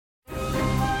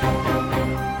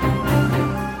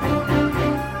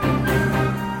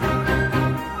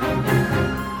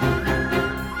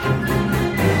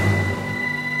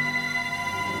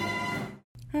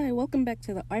Welcome back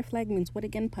to the Our Flag Means What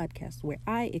Again podcast, where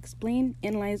I explain,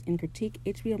 analyze, and critique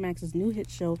HBO Max's new hit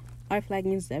show, Our Flag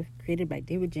Means Death, created by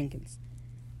David Jenkins.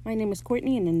 My name is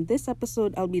Courtney, and in this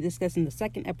episode, I'll be discussing the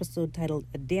second episode titled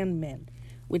A Damned Man,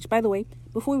 which, by the way,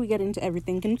 before we get into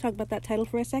everything, can we talk about that title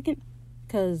for a second?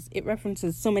 Because it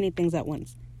references so many things at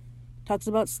once. Talks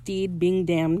about Stede being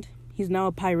damned. He's now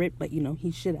a pirate, but,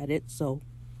 he's shit at it, so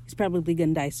he's probably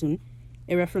gonna die soon.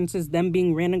 It references them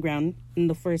being ran aground in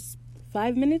the first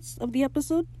 5 minutes of the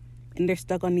episode, and they're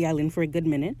stuck on the island for a good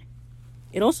minute.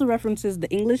 It also references the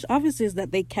English officers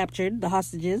that they captured, the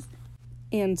hostages,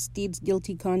 and Stede's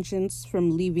guilty conscience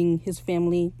from leaving his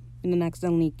family and then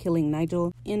accidentally killing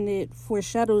Nigel. And it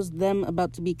foreshadows them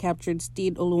about to be captured,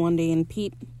 Stede, Oluwande, and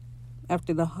Pete,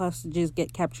 after the hostages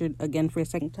get captured again for a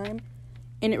second time.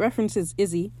 And it references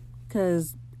Izzy,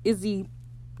 because Izzy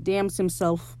damns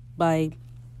himself by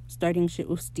starting shit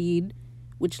with Stede,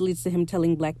 which leads to him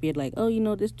telling Blackbeard,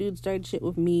 this dude started shit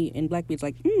with me. And Blackbeard's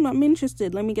like, I'm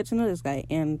interested. Let me get to know this guy.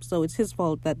 And so it's his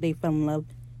fault that they fell in love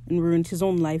and ruined his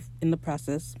own life in the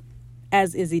process,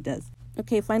 as Izzy does.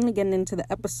 Okay, finally getting into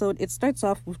the episode. It starts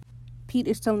off with Pete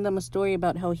is telling them a story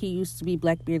about how he used to be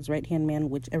Blackbeard's right-hand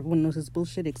man, which everyone knows is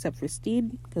bullshit except for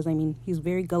Stede, because, he's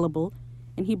very gullible.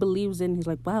 And he believes in, he's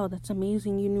like, wow, that's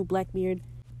amazing, you knew Blackbeard.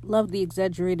 Love the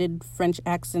exaggerated French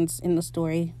accents in the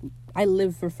story. I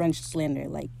live for French slander.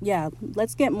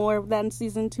 Let's get more of that in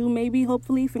season 2, maybe,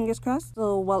 hopefully, fingers crossed.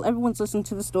 So while everyone's listening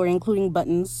to the story, including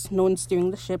Buttons, no one's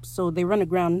steering the ship, so they run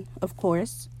aground, of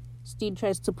course. Stede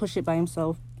tries to push it by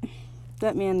himself.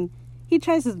 That man, he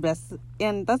tries his best,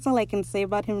 and that's all I can say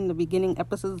about him in the beginning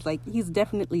episodes. He's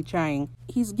definitely trying.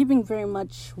 He's giving very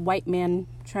much white man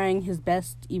trying his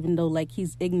best, even though,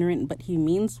 he's ignorant, but he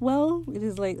means well. It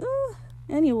is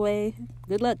anyway,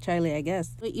 good luck, Charlie, I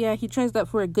guess. But yeah, he tries that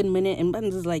for a good minute, and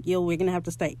Buttons is like, we're gonna have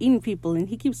to start eating people. And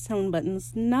he keeps telling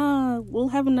Buttons, nah, we'll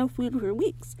have enough food for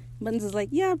weeks. Buttons is like,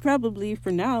 yeah, probably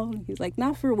for now. He's like,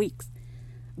 not for weeks.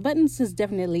 Buttons has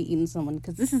definitely eaten someone,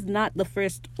 because this is not the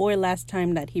first or last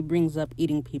time that he brings up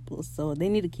eating people, so they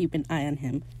need to keep an eye on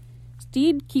him.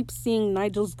 Stede keeps seeing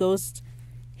Nigel's ghost.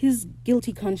 His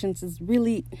guilty conscience is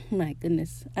really, my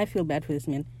goodness, I feel bad for this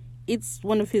man. It's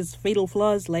one of his fatal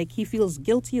flaws. He feels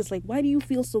guilty. It's why do you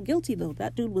feel so guilty, though?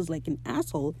 That dude was an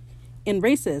asshole and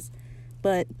racist,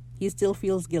 but he still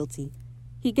feels guilty.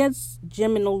 He gets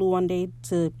Jim and Oluwande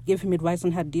to give him advice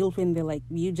on how to deal with it, and they're like,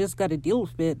 you just got to deal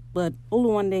with it. But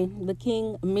Oluwande, the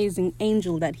king, amazing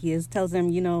angel that he is, tells him,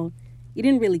 you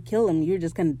didn't really kill him. You were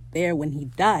just kind of there when he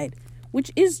died,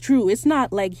 which is true. It's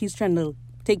not like he's trying to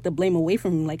take the blame away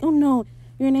from him, oh, no,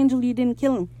 you're an angel, you didn't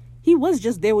kill him. He was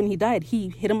just there when he died. He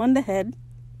hit him on the head,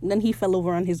 and then he fell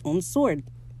over on his own sword,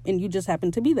 and you just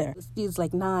happened to be there. Steve's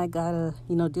like, nah, I gotta,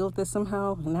 deal with this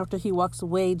somehow. And after he walks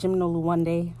away, Jim and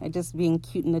Oluwande are just being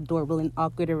cute and adorable and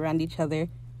awkward around each other.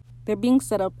 They're being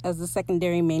set up as the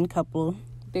secondary main couple.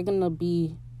 They're gonna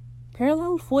be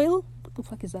foil? What the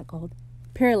fuck is that called?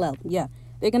 Parallel, yeah.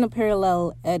 They're gonna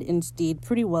parallel Ed and Stede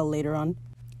pretty well later on.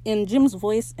 And Jim's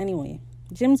voice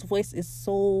is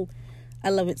so, I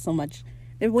love it so much.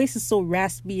 Their voice is so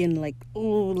raspy and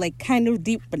kind of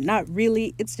deep, but not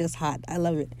really. It's just hot. I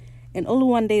love it. And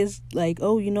Oluwande is like,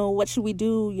 what should we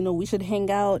do? We should hang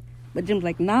out. But Jim's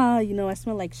like, nah, I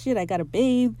smell like shit. I gotta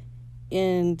bathe.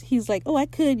 And he's like, I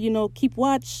could, keep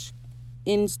watch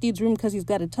in Stede's room because he's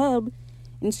got a tub.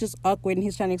 And it's just awkward. And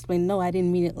he's trying to explain, no, I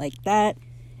didn't mean it like that.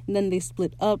 And then they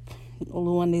split up.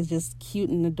 Oluwande's just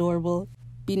cute and adorable,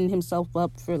 beating himself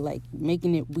up for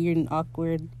making it weird and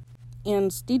awkward.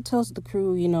 And Stede tells the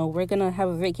crew, we're going to have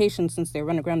a vacation since they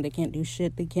run aground. They can't do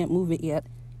shit. They can't move it yet.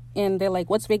 And they're like,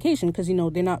 what's vacation? Because,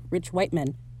 they're not rich white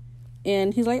men.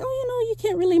 And he's like, you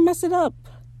can't really mess it up.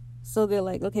 So they're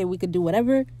like, okay, we could do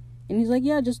whatever. And he's like,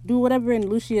 yeah, just do whatever. And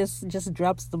Lucius just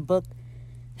drops the book.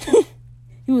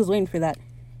 He was waiting for that.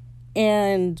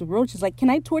 And Roach is like, can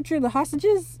I torture the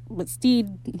hostages? But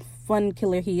Stede, fun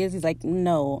killer he is, he's like,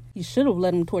 no. He should have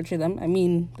let him torture them.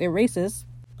 They're racist.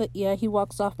 But yeah, he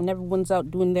walks off and everyone's out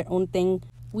doing their own thing.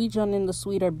 Weejon and the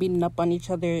Sweet are beating up on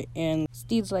each other, and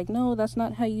Stede's like, no, that's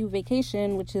not how you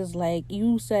vacation, which is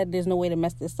you said there's no way to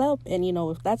mess this up, and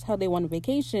if that's how they want a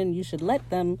vacation, you should let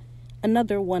them.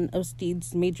 Another one of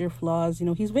Stede's major flaws,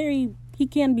 he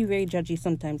can be very judgy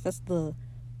sometimes. That's the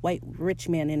white rich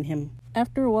man in him.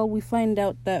 After a while, we find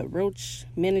out that Roach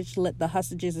managed to let the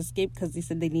hostages escape because they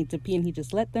said they need to pee, and he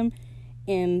just let them.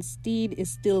 And Stede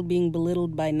is still being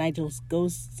belittled by Nigel's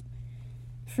ghosts.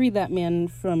 Free that man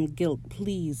from guilt,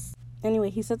 please.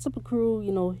 Anyway, he sets up a crew,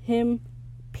 him,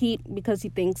 Pete, because he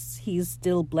thinks he's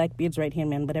still Blackbeard's right-hand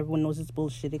man, but everyone knows it's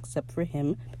bullshit except for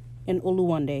him, and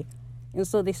Oluwande. And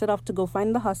so they set off to go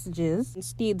find the hostages. And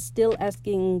Stede's still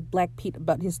asking Black Pete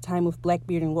about his time with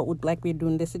Blackbeard and what would Blackbeard do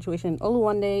in this situation.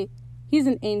 Oluwande, he's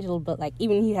an angel, but like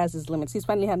even he has his limits. He's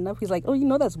finally had enough. He's like, oh, you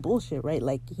know that's bullshit, right?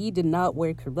 Like he did not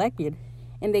work for Blackbeard.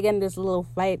 And they get in this little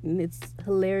fight and it's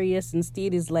hilarious. And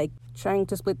Stede is like trying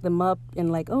to split them up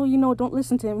and like, oh, you know, don't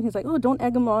listen to him. He's like, oh, don't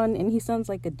egg him on. And he sounds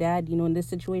like a dad, you know, in this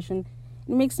situation.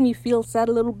 It makes me feel sad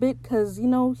a little bit because, you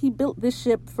know, he built this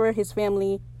ship for his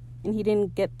family and he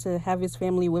didn't get to have his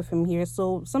family with him here.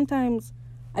 So sometimes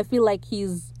I feel like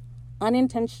he's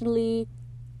unintentionally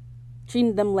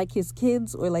treating them like his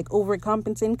kids or like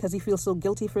overcompensating because he feels so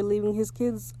guilty for leaving his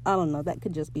kids. I don't know. That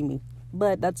could just be me.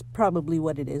 But that's probably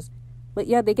what it is. But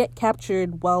yeah, they get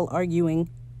captured while arguing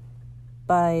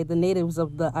by the natives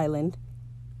of the island.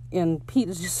 And Pete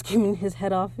is just screaming his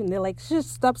head off. And they're like,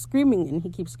 just stop screaming. And he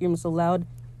keeps screaming so loud.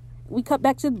 We cut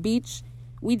back to the beach.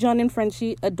 We, John and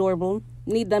Frenchie, adorable.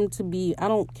 Need them to be, I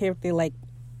don't care if they're like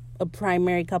a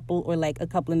primary couple or like a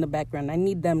couple in the background. I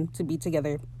need them to be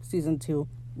together season 2.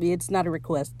 It's not a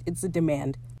request. It's a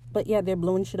demand. But yeah, they're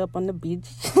blowing shit up on the beach.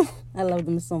 I love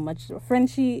them so much.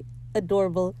 Frenchie,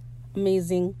 adorable,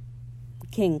 amazing,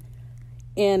 king.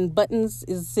 And Buttons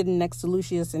is sitting next to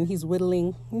Lucius and he's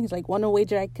whittling. He's like, wanna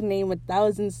wager I can name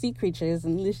 1,000 sea creatures?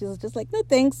 And Lucius is just like, no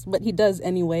thanks. But he does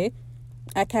anyway.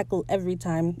 I cackle every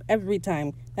time.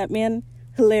 That man,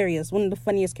 hilarious. One of the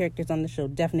funniest characters on the show.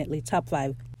 Definitely top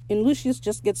 5. And Lucius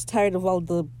just gets tired of all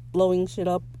the blowing shit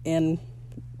up and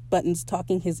Buttons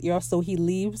talking his ear off, so he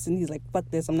leaves. And he's like, fuck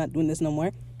this, I'm not doing this no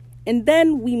more. And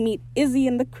then we meet Izzy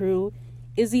and the crew.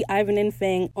 Izzy, Ivan, and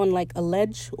Fang on like a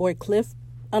ledge or a cliff.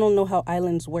 I don't know how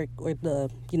islands work or the,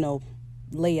 you know,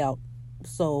 layout.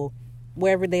 So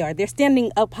wherever they are, they're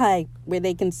standing up high where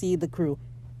they can see the crew.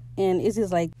 And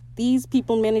Izzy's like, these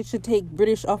people managed to take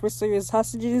British officers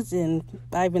hostages. And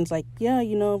Ivan's like, yeah,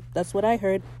 you know, that's what I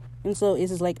heard. And so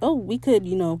Izzy's like, oh, we could,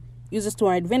 you know, use this to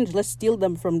our advantage. Let's steal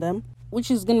them from them. Which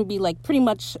is going to be like pretty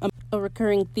much a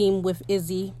recurring theme with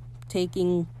Izzy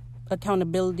taking not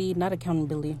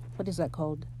accountability. What is that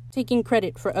called? Taking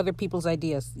credit for other people's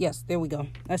ideas. Yes, there we go.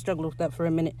 I struggled with that for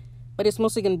a minute. But it's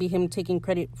mostly going to be him taking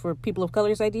credit for people of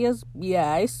color's ideas.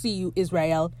 Yeah, I see you,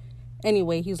 Israel.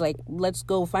 Anyway, he's like, let's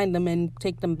go find them and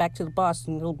take them back to the boss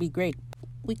and it'll be great.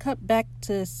 We cut back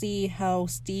to see how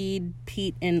Stede,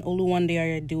 Pete, and Oluwande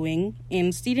are doing.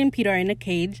 And Stede and Pete are in a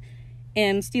cage.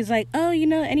 And Stede's like, oh, you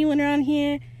know, anyone around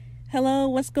here? Hello,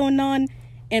 what's going on?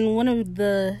 And one of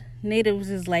the natives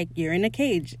is like, you're in a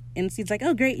cage. And Stede's like,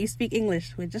 oh, great, you speak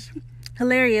English. Which is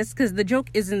hilarious because the joke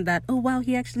isn't that, oh, wow,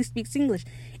 he actually speaks English.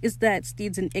 It's that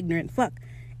Stede's an ignorant fuck.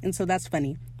 And so that's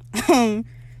funny.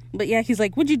 But yeah, he's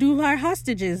like, what'd you do with our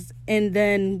hostages? And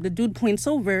then the dude points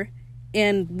over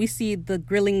and we see the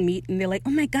grilling meat. And they're like,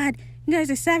 oh, my God, you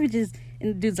guys are savages.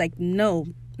 And the dude's like, no.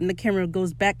 And the camera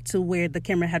goes back to where the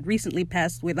camera had recently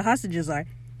passed, where the hostages are.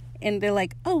 And they're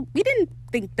like, oh, we didn't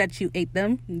think that you ate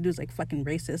them. And the dude's like, fucking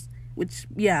racist. Which,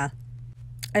 yeah,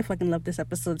 I fucking love this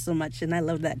episode so much. And I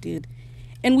love that dude.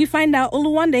 And we find out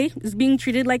Oluwande is being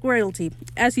treated like royalty.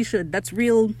 As he should. That's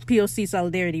real POC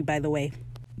solidarity, by the way.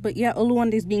 But yeah,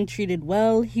 Oluwande is being treated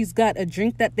well. He's got a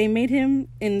drink that they made him.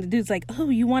 And the dude's like, oh,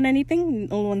 you want anything? And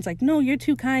Oluwande's like, no, you're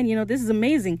too kind. You know, this is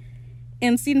amazing.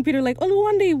 And Stede and Peter are like,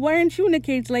 Oluwande, why aren't you in a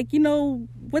cage? Like, you know,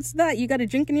 what's that? You got a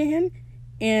drink in your hand?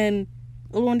 And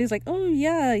Oluwande's like, oh,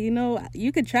 yeah, you know,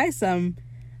 you could try some.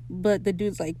 But the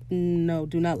dude's like, no,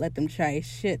 do not let them try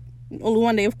shit.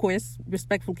 Oluwande, of course,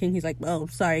 respectful king, he's like, oh,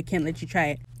 sorry, I can't let you try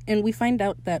it. And we find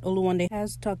out that Oluwande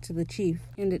has talked to the chief.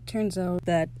 And it turns out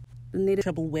that the native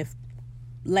trouble with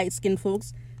light-skinned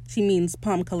folks. She means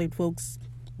palm-colored folks,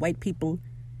 white people.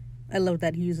 I love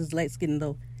that he uses light-skin,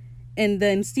 though. And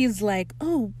then Steve's like,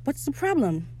 oh, what's the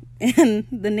problem? And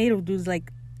the native dude's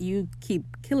like, you keep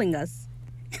killing us.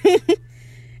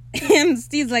 And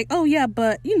Steve's like, oh, yeah,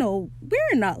 but, you know,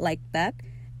 we're not like that.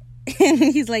 And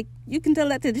he's like, you can tell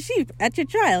that to the chief at your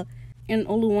trial. And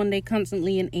Oluwande,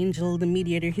 constantly an angel, the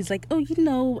mediator, he's like, oh, you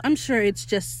know, I'm sure it's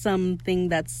just something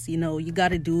that's, you know, you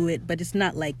gotta do it, but it's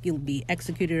not like you'll be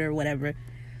executed or whatever.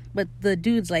 But the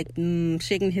dude's like,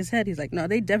 shaking his head. He's like, no,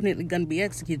 they definitely gonna be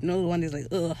executed. And Oluwande's like,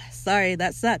 ugh, sorry,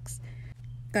 that sucks.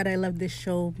 God, I love this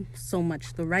show so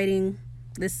much. The writing,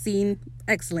 this scene,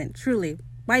 excellent, truly.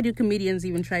 Why do comedians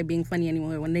even try being funny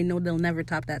anymore when they know they'll never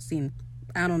top that scene?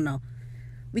 I don't know.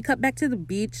 We cut back to the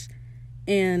beach,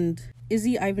 and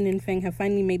Izzy, Ivan, and Fang have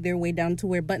finally made their way down to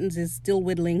where Buttons is still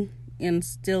whittling and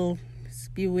still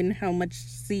spewing how much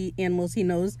sea animals he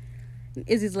knows. And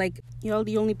Izzy's like, y'all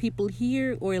the only people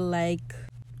here? Or like,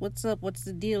 what's up? What's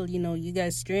the deal? You know, you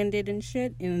guys stranded and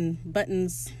shit? And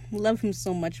Buttons love him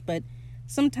so much, but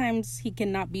sometimes he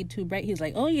cannot be too bright. He's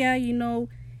like, oh yeah,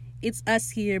 it's us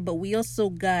here, but we also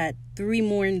got 3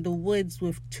 more in the woods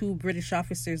with 2 British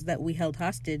officers that we held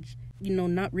hostage.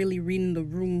 Not really reading the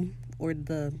room or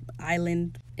the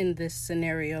island in this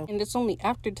scenario. And it's only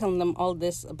after telling them all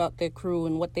this about their crew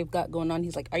and what they've got going on,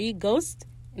 he's like, are you ghosts?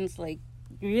 And it's like,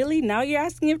 really? Now you're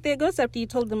asking if they're ghosts after you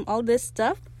told them all this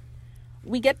stuff?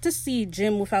 We get to see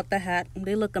Jim without the hat.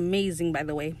 They look amazing, by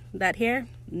the way. That hair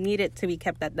needed to be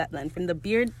kept at that length. And the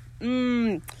beard,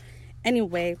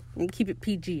 Anyway, keep it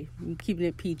PG. I'm keeping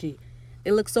it PG.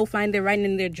 They look so fine. They're writing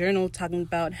in their journal talking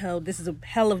about how this is a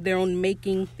hell of their own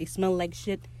making. They smell like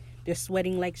shit. They're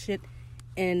sweating like shit.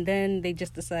 And then they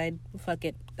just decide, fuck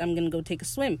it, I'm going to go take a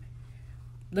swim.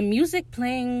 The music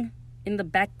playing in the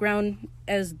background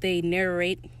as they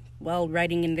narrate while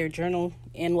writing in their journal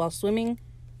and while swimming,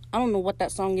 I don't know what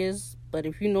that song is, but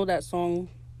if you know that song,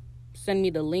 send me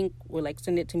the link or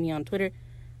send it to me on Twitter.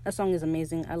 That song is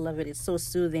amazing. I love it. It's so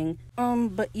soothing.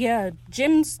 But yeah,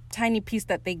 Jim's tiny piece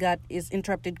that they got is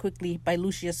interrupted quickly by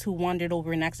Lucius, who wandered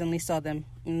over and accidentally saw them.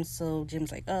 And so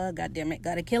Jim's like, oh, God damn it,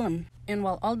 gotta kill him. And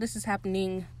while all this is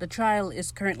happening, the trial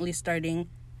is currently starting.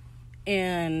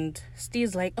 And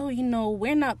Steve's like, oh,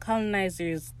 we're not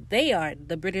colonizers. They are,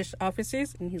 the British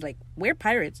officers. And he's like, we're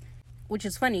pirates. Which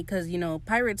is funny because,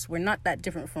 pirates were not that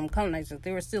different from colonizers.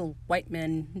 They were still white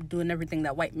men doing everything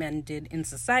that white men did in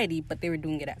society, but they were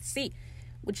doing it at sea,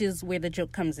 which is where the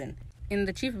joke comes in. And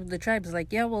the chief of the tribe is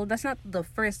like, yeah, well, that's not the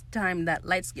first time that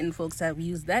light-skinned folks have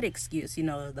used that excuse.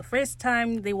 The first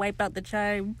time they wipe out the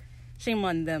tribe, shame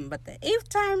on them. But the 8th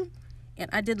time, and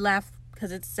I did laugh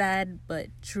because it's sad, but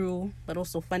true, but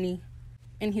also funny.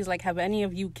 And he's like, have any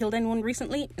of you killed anyone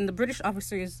recently? And the British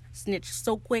officers snitch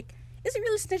so quick. Is he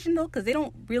really snitching, though? Because they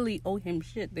don't really owe him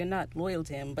shit. They're not loyal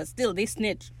to him. But still, they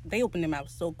snitch. They open their mouth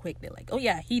so quick. They're like, oh,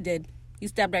 yeah, he did. He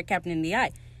stabbed our captain in the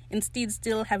eye. And Stede's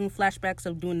still having flashbacks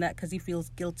of doing that because he feels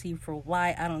guilty for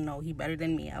why. I don't know. He better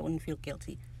than me. I wouldn't feel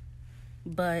guilty.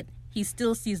 But he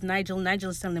still sees Nigel.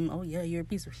 Nigel's telling him, oh, yeah, you're a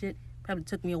piece of shit. Probably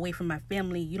took me away from my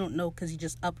family. You don't know because you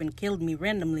just up and killed me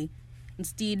randomly. And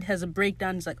Stede has a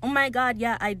breakdown. He's like, oh, my God,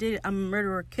 yeah, I did. I'm a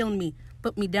murderer. Kill me.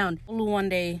 Put me down.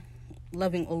 Oluwande,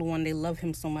 loving Oluwande, love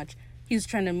him so much. He's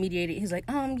trying to mediate it. He's like,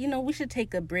 we should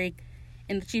take a break.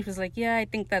 And the chief is like, yeah, I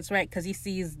think that's right, because he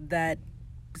sees that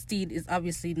Stede is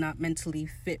obviously not mentally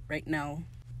fit right now.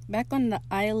 Back on the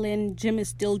island, Jim is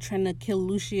still trying to kill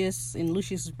Lucius, and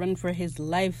Lucius is running for his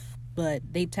life, but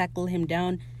they tackle him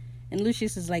down. And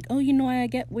Lucius is like, oh, I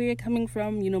get where you're coming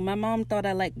from. My mom thought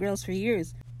I liked girls for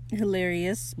years.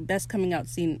 Hilarious. Best coming out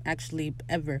scene, actually,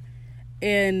 ever.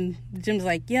 And Jim's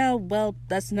like, yeah, well,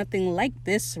 that's nothing like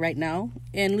this right now.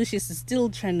 And Lucius is still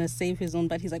trying to save his own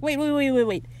butt. He's like,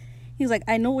 wait. He's like,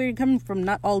 I know where you're coming from.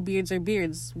 Not all beards are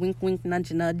beards. Wink, wink,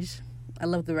 nudge, nudge. I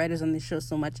love the writers on this show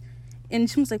so much. And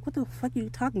Jim's like, what the fuck are you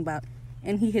talking about?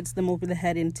 And he hits them over the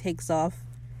head and takes off.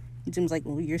 And Jim's like,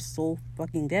 well, you're so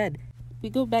fucking dead.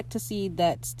 We go back to see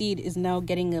that Stede is now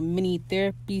getting a mini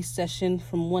therapy session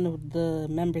from one of the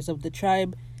members of the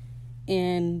tribe.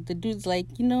 And the dude's like,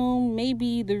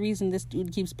 maybe the reason this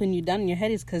dude keeps putting you down in your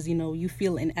head is because, you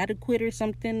feel inadequate or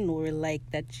something, or like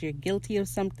that you're guilty of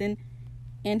something.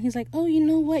 And he's like, oh, you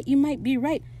know what? You might be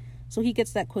right. So he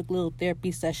gets that quick little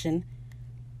therapy session.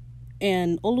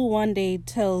 And Oluwande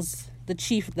tells the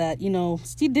chief that,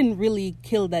 Stede didn't really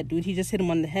kill that dude. He just hit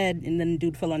him on the head, and then the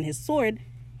dude fell on his sword.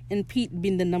 And Pete,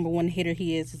 being the number one hater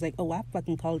he is, he's like, oh, I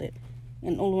fucking called it.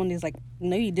 And Oluwande's like,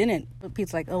 no, you didn't. But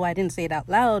Pete's like, oh, I didn't say it out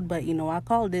loud, but, I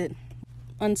called it.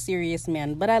 Unserious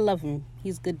man, but I love him.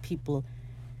 He's good people.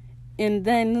 And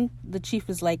then the chief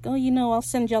is like, oh, I'll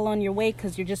send y'all on your way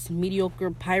because you're just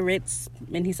mediocre pirates.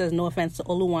 And he says, no offense to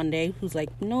Oluwande, who's like,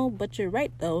 no, but you're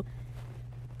right, though.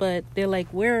 But they're like,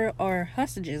 where are our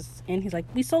hostages? And he's like,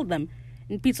 we sold them.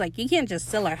 And Pete's like, you can't just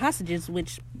sell our hostages,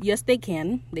 which, yes, they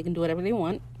can. They can do whatever they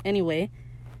want. Anyway,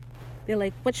 they're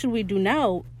like, what should we do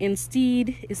now? And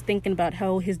Stede is thinking about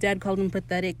how his dad called him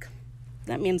pathetic.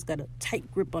 That man's got a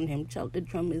tight grip on him. Childhood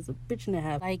trauma is a bitch and a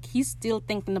half. Like, he's still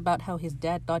thinking about how his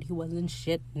dad thought he wasn't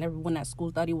shit, and everyone at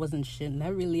school thought he wasn't shit, and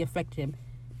that really affected him.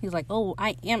 He's like, oh,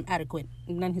 I am adequate.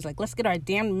 And then he's like, let's get our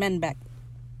damn men back.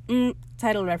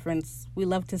 Title reference. We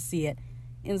love to see it.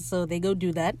 And so they go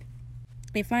do that.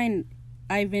 They find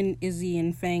Ivan, Izzy,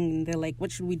 and Fang, and they're like,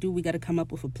 what should we do? We got to come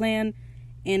up with a plan.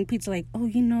 And Pete's like,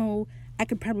 oh, I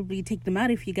could probably take them out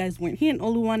if you guys weren't here. And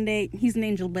Oluwande, he's an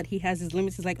angel, but he has his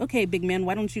limits. He's like, okay, big man,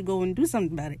 why don't you go and do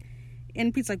something about it?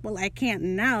 And Pete's like, well, I can't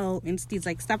now. And Steve's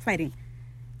like, stop fighting.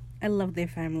 I love their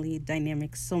family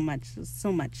dynamics so much.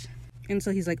 And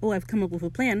so he's like, oh, I've come up with a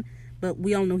plan. But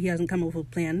we all know he hasn't come up with a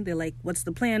plan. They're like, what's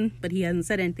the plan? But he hasn't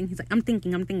said anything. He's like, I'm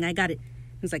thinking, I got it.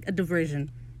 It's like a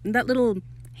diversion. And that little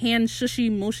hand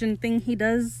shushy motion thing he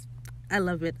does, I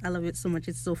love it. I love it so much.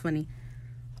 It's so funny.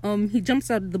 He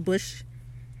jumps out of the bush,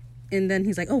 and then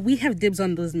he's like, oh, we have dibs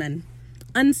on those men.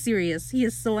 Unserious. He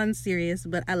is so unserious,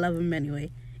 but I love him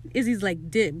anyway. Izzy's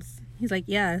like, dibs. He's like,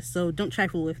 yeah, so don't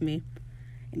trifle with me.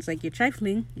 And it's like, you're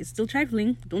trifling. You're still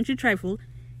trifling. Don't you trifle.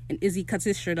 And Izzy cuts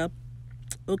his shirt up.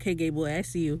 Okay, gay boy, I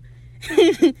see you.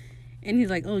 And he's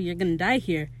like, oh, you're gonna die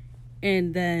here.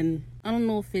 And then, I don't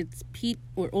know if it's Pete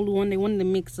or Oluwande, one of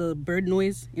them makes a bird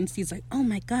noise. And Steve's like, oh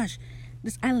my gosh,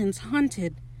 this island's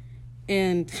haunted.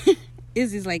 And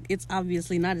Izzy's like, it's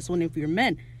obviously not. It's one of your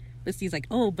men. But Steve's like,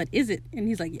 oh, but is it? And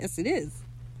he's like, yes, it is.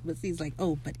 But Steve's like,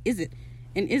 oh, but is it?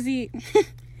 And Izzy,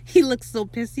 he looks so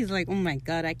pissed. He's like, oh my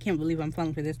God, I can't believe I'm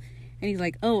falling for this. And he's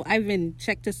like, oh, Ivan,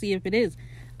 check to see if it is.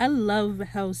 I love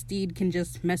how Stede can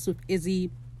just mess with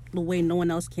Izzy the way no one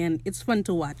else can. It's fun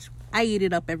to watch. I eat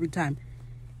it up every time.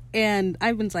 And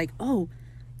Ivan's like, oh,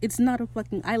 it's not a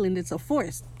fucking island, it's a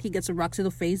forest. He gets a rock to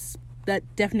the face that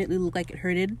definitely looked like it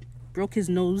hurted. Broke his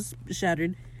nose,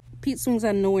 shattered. Pete swings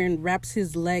out of nowhere and wraps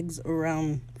his legs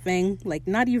around Fang. Like,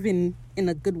 not even in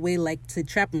a good way, like, to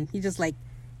trap him. He just, like,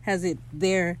 has it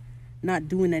there, not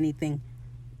doing anything.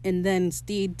 And then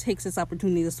Stede takes this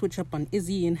opportunity to switch up on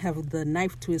Izzy and have the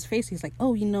knife to his face. He's like,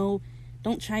 oh,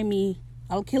 don't try me.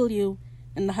 I'll kill you.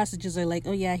 And the hostages are like,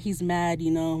 oh, yeah, he's mad,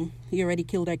 he already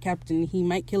killed our captain. He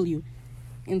might kill you.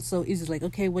 And so Izzy's like,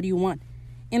 okay, what do you want?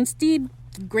 And Stede,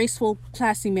 graceful,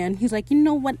 classy man, he's like, you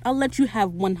know what? I'll let you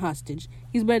have one hostage.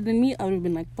 He's better than me. I would have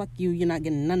been like, fuck you. You're not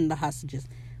getting none of the hostages.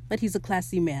 But he's a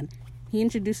classy man. He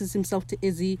introduces himself to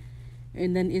Izzy.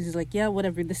 And then Izzy's like, yeah,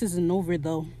 whatever. This isn't over,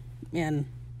 though. And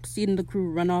Stede and the crew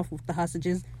run off with the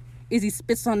hostages. Izzy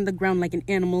spits on the ground like an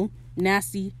animal.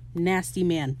 Nasty, nasty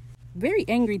man. Very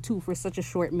angry, too, for such a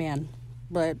short man.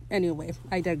 But anyway,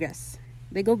 I digress.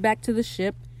 They go back to the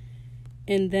ship.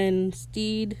 And then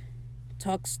Stede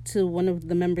talks to one of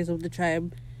the members of the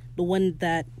tribe. The one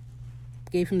that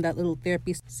gave him that little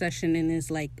therapy session. And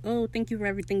is like, oh, thank you for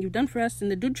everything you've done for us.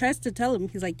 And the dude tries to tell him.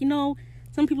 He's like,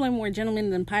 some people are more gentlemen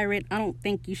than pirate. I don't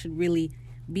think you should really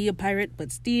be a pirate.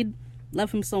 But Stede,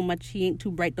 love him so much. He ain't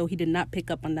too bright, though. He did not pick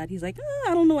up on that. He's like,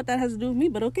 I don't know what that has to do with me,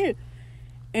 but okay.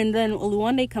 And then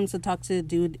Oluwande comes to talk to the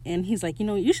dude, and he's like,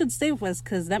 you should stay with us,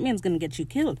 because that man's going to get you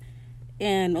killed.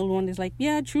 And Oluwande's like,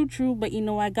 yeah, true, but,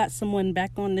 I got someone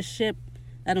back on the ship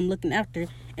that I'm looking after.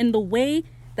 And the way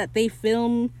that they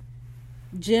film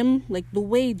Jim, like, the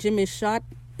way Jim is shot,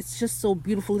 it's just so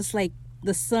beautiful. It's like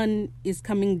the sun is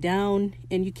coming down,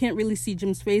 and you can't really see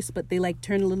Jim's face, but they, like,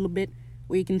 turn a little bit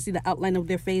where you can see the outline of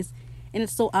their face. And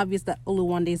it's so obvious that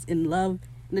Oluwande's in love.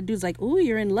 And the dude's like, oh,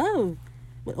 you're in love.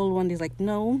 But Oluwande's like,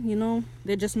 no,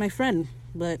 they're just my friend.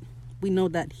 But we know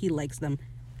that he likes them.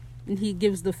 And he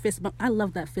gives the fist bump. I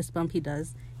love that fist bump he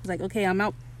does. He's like, okay, I'm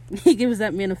out. He gives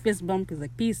that man a fist bump. He's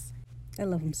like, peace. I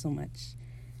love him so much.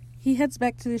 He heads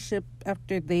back to the ship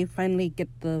after they finally get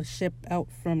the ship out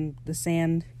from the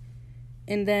sand.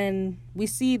 And then we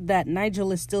see that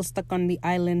Nigel is still stuck on the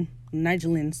island.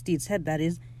 Nigel in Stede's head, that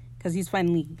is. Because he's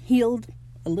finally healed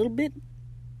a little bit.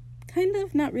 Kind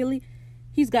of, not really.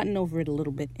 He's gotten over it a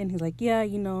little bit. And he's like, yeah,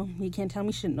 you can't tell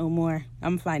me shit no more.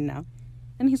 I'm fine now.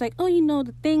 And he's like, oh,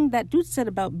 the thing that dude said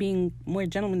about being more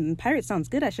gentleman than pirate sounds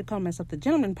good. I should call myself the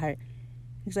gentleman pirate.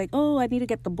 He's like, oh, I need to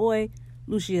get the boy,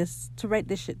 Lucius, to write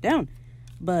this shit down.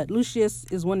 But Lucius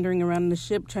is wandering around the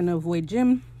ship trying to avoid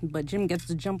Jim. But Jim gets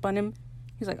the jump on him.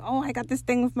 He's like, oh, I got this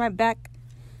thing with my back.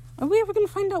 Are we ever going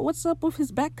to find out what's up with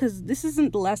his back? Because this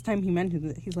isn't the last time he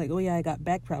mentioned it. He's like, oh, yeah, I got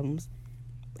back problems.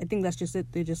 I think that's just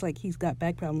it. They're just like, he's got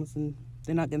back problems, and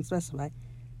they're not going to specify.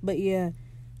 But yeah,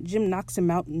 Jim knocks him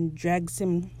out and drags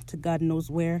him to God knows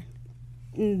where.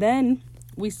 And then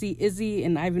we see Izzy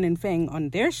and Ivan and Fang on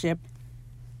their ship.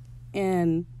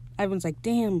 And Ivan's like,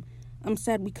 damn, I'm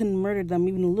sad we couldn't murder them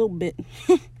even a little bit.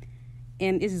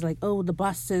 And Izzy's like, oh, the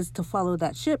boss says to follow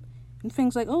that ship. And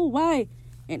Fang's like, oh, why?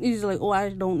 And Izzy's like, oh, I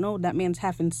don't know. That man's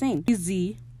half insane.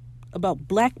 Izzy, about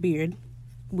Blackbeard,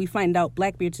 we find out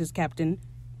Blackbeard's his captain.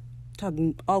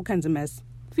 Talking all kinds of mess.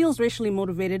 Feels racially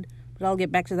motivated, but I'll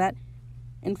get back to that.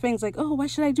 And Fang's like, oh, why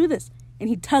should I do this? And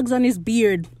he tugs on his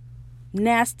beard.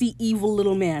 Nasty, evil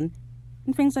little man.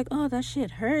 And Fang's like, oh, that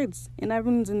shit hurts. And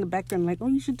everyone's in the background like, oh,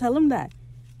 you should tell him that.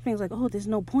 Fang's like, oh, there's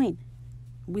no point.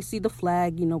 We see the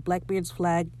flag, Blackbeard's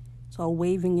flag. It's all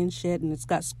waving and shit, and it's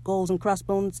got skulls and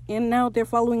crossbones. And now they're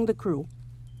following the crew.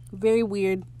 Very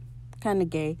weird. Kind of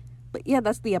gay. But yeah,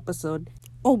 that's the episode.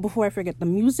 Oh, before I forget, the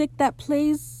music that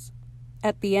plays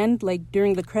at the end, like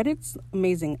during the credits,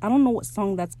 amazing. I don't know what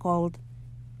song that's called,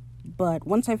 but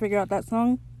once I figure out that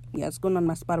song, yeah, it's going on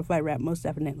my Spotify rap most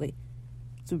definitely.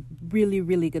 It's a really,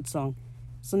 really good song.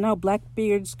 So now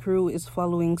Blackbeard's crew is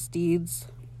following Stede's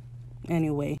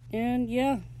anyway. And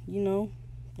yeah, the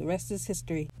rest is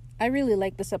history. I really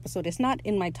like this episode. It's not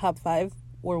in my top 5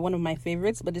 or one of my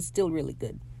favorites, but it's still really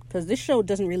good. Because this show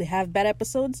doesn't really have bad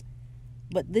episodes,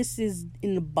 but this is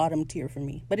in the bottom tier for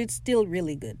me. But it's still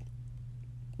really good.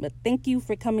 But thank you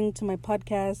for coming to my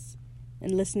podcast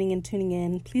and listening and tuning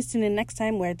in. Please tune in next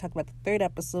time where I talk about the 3rd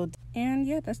episode. And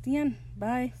yeah, that's the end.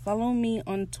 Bye. Follow me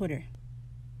on Twitter.